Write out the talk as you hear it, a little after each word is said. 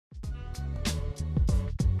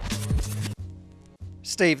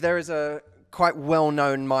Steve, there is a quite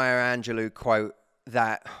well-known Maya Angelou quote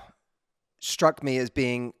that struck me as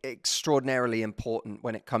being extraordinarily important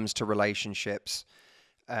when it comes to relationships.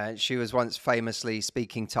 She was once famously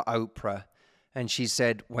speaking to Oprah, and she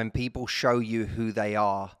said, "When people show you who they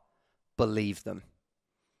are, believe them.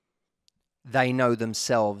 They know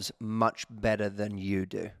themselves much better than you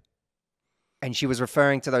do." And she was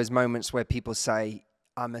referring to those moments where people say,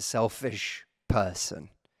 "I'm a selfish person.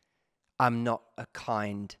 I'm not a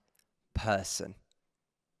kind person.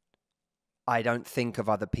 I don't think of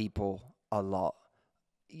other people a lot."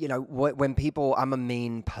 You know, when people, "I'm a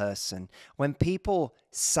mean person," when people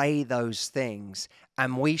say those things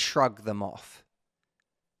and we shrug them off.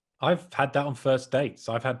 I've had that on first dates.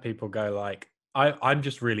 I've had people go like, I'm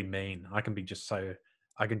just really mean. I can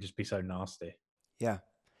just be so nasty. Yeah.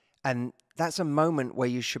 And that's a moment where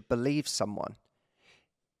you should believe someone.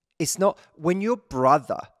 It's not when your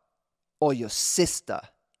brother or your sister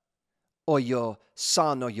or your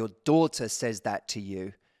son or your daughter says that to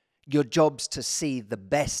you. Your job's to see the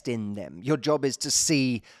best in them. Your job is to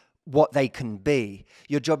see what they can be.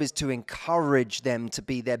 Your job is to encourage them to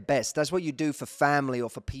be their best. That's what you do for family or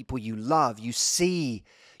for people you love. You see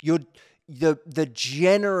the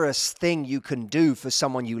generous thing you can do for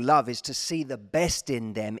someone you love is to see the best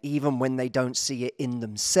in them, even when they don't see it in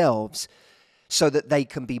themselves, so that they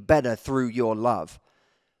can be better through your love.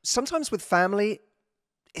 Sometimes with family,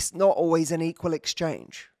 it's not always an equal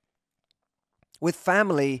exchange. With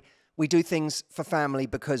family, we do things for family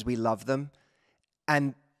because we love them,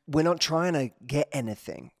 and we're not trying to get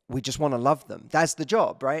anything. We just want to love them. That's the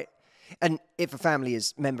job, right? And if a family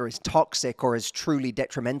member is toxic or is truly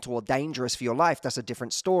detrimental or dangerous for your life, that's a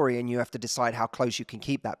different story, and you have to decide how close you can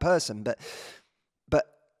keep that person. But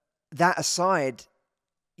that aside,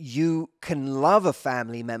 you can love a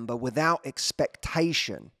family member without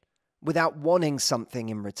expectation, without wanting something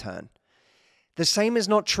in return. The same is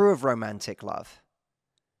not true of romantic love.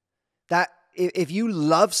 That if you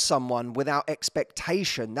love someone without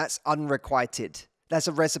expectation, that's unrequited. That's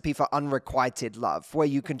a recipe for unrequited love, where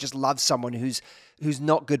you can just love someone who's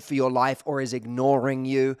not good for your life, or is ignoring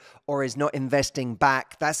you, or is not investing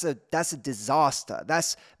back. That's a disaster.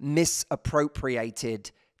 That's misappropriated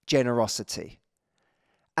generosity.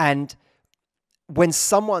 And when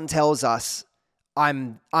someone tells us,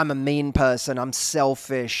 I'm a mean person, I'm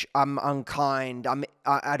selfish, I'm unkind,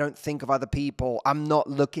 I don't think of other people, I'm not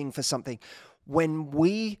looking for something. When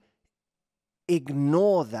we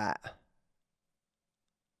ignore that,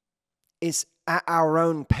 it's at our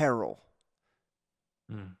own peril.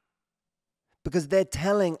 Because they're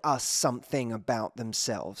telling us something about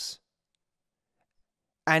themselves.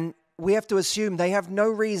 And we have to assume they have no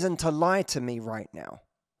reason to lie to me right now.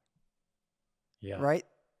 Yeah. Right?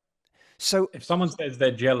 So if someone says they're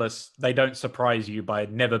jealous, they don't surprise you by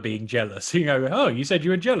never being jealous. You go, "Oh, you said you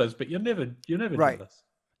were jealous, but you're never right. jealous."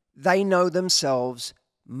 They know themselves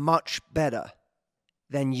much better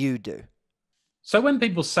than you do. So when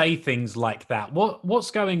people say things like that, what's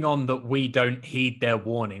going on that we don't heed their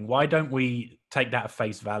warning? Why don't we take that at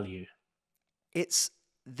face value? It's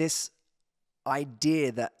this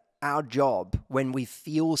idea that our job, when we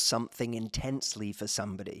feel something intensely for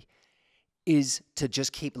somebody, is to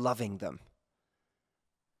just keep loving them.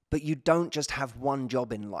 But you don't just have one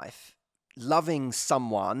job in life. Loving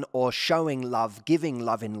someone or showing love, giving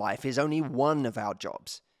love in life is only one of our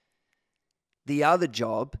jobs. The other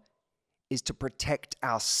job is to protect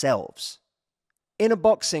ourselves. In a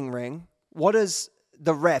boxing ring, what does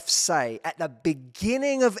the ref say? At the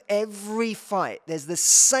beginning of every fight, there's the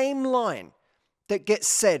same line that gets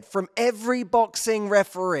said from every boxing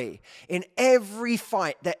referee in every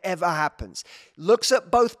fight that ever happens. Looks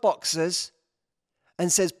at both boxers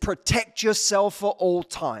and says, "Protect yourself for all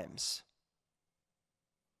times."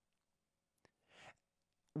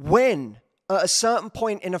 When, at a certain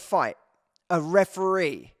point in a fight, a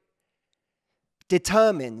referee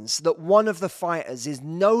determines that one of the fighters is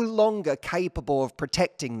no longer capable of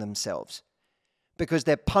protecting themselves because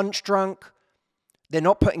they're punch drunk, they're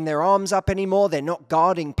not putting their arms up anymore, they're not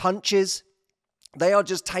guarding punches, they are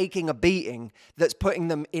just taking a beating that's putting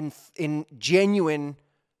them in genuine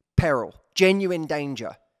peril, genuine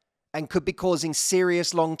danger, and could be causing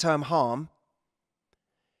serious long-term harm,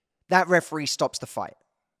 that referee stops the fight.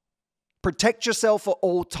 Protect yourself at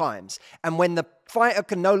all times. And when the fighter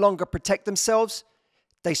can no longer protect themselves,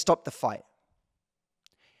 they stop the fight.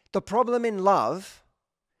 The problem in love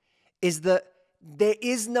is that there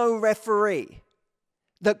is no referee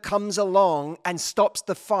that comes along and stops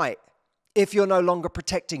the fight if you're no longer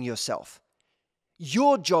protecting yourself.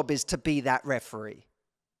 Your job is to be that referee.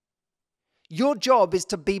 Your job is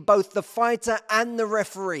to be both the fighter and the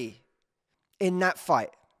referee in that fight.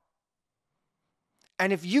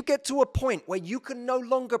 And if you get to a point where you can no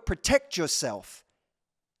longer protect yourself,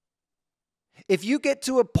 if you get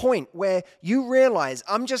to a point where you realize,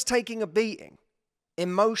 I'm just taking a beating,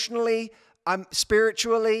 emotionally, I'm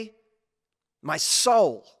spiritually, my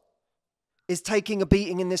soul is taking a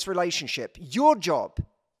beating in this relationship, your job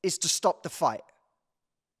is to stop the fight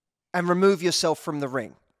and remove yourself from the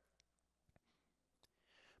ring.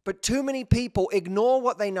 But too many people ignore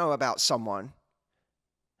what they know about someone,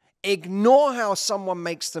 ignore how someone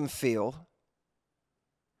makes them feel,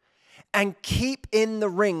 and keep in the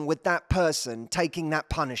ring with that person taking that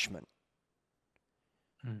punishment.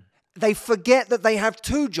 They forget that they have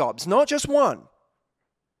two jobs, not just one.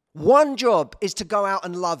 One job is to go out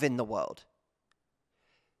and love in the world.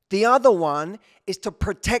 The other one is to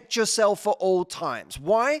protect yourself at all times.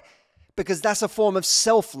 Why? Because that's a form of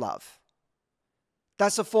self-love.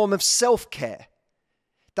 That's a form of self-care.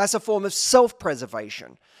 That's a form of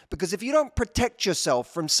self-preservation. Because if you don't protect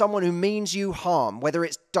yourself from someone who means you harm, whether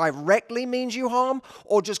it's directly means you harm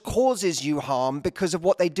or just causes you harm because of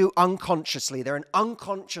what they do unconsciously, they're an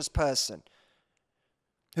unconscious person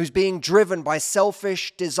who's being driven by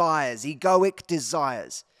selfish desires, egoic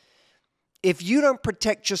desires. If you don't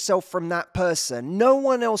protect yourself from that person, no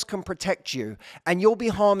one else can protect you, and you'll be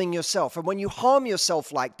harming yourself. And when you harm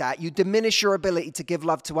yourself like that, you diminish your ability to give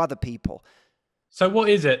love to other people. So what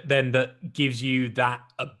is it then that gives you that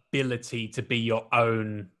ability to be your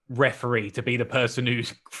own referee, to be the person who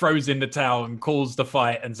throws in the towel and calls the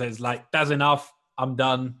fight and says, like, that's enough, I'm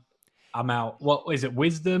done, I'm out? What is it?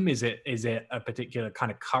 Wisdom? Is it a particular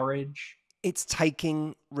kind of courage? It's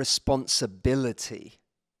taking responsibility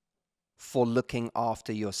for looking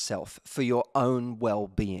after yourself, for your own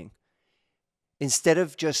well-being. Instead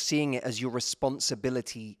of just seeing it as your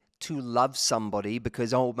responsibility to love somebody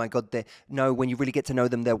because, oh my God, no, when you really get to know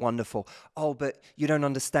them, they're wonderful. Oh, but you don't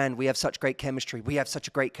understand. We have such great chemistry. We have such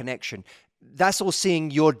a great connection. That's all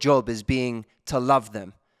seeing your job as being to love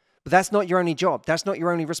them. But that's not your only job. That's not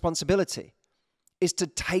your only responsibility. It's to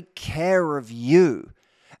take care of you.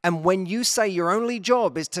 And when you say your only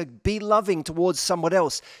job is to be loving towards someone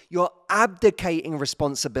else, you're abdicating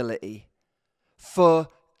responsibility for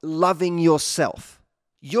loving yourself.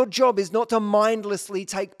 Your job is not to mindlessly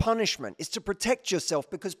take punishment. It's to protect yourself,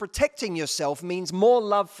 because protecting yourself means more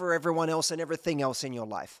love for everyone else and everything else in your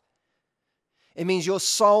life. It means your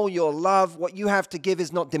soul, your love, what you have to give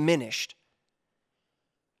is not diminished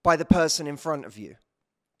by the person in front of you.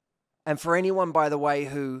 And for anyone, by the way,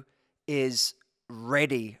 who is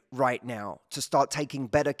ready right now to start taking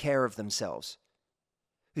better care of themselves,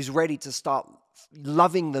 who's ready to start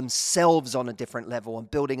loving themselves on a different level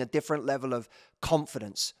and building a different level of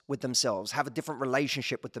confidence with themselves, have a different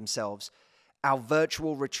relationship with themselves, our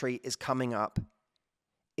virtual retreat is coming up.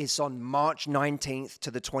 It's on March 19th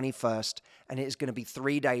to the 21st, and it is going to be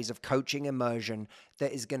 3 days of coaching immersion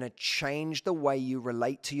that is going to change the way you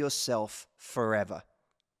relate to yourself forever.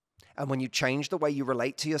 And when you change the way you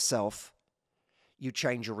relate to yourself, you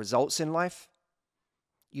change your results in life,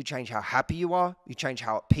 you change how happy you are, you change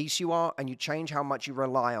how at peace you are, and you change how much you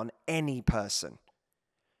rely on any person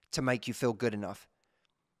to make you feel good enough.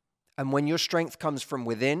 And when your strength comes from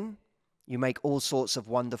within, you make all sorts of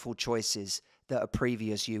wonderful choices that a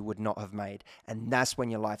previous you would not have made. And that's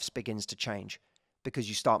when your life begins to change, because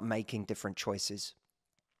you start making different choices.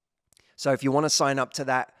 So if you want to sign up to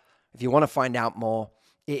that, if you want to find out more,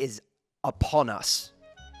 it is upon us.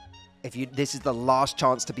 This is the last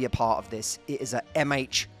chance to be a part of this. It is at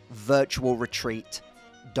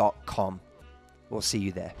mhvirtualretreat.com. We'll see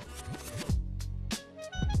you there.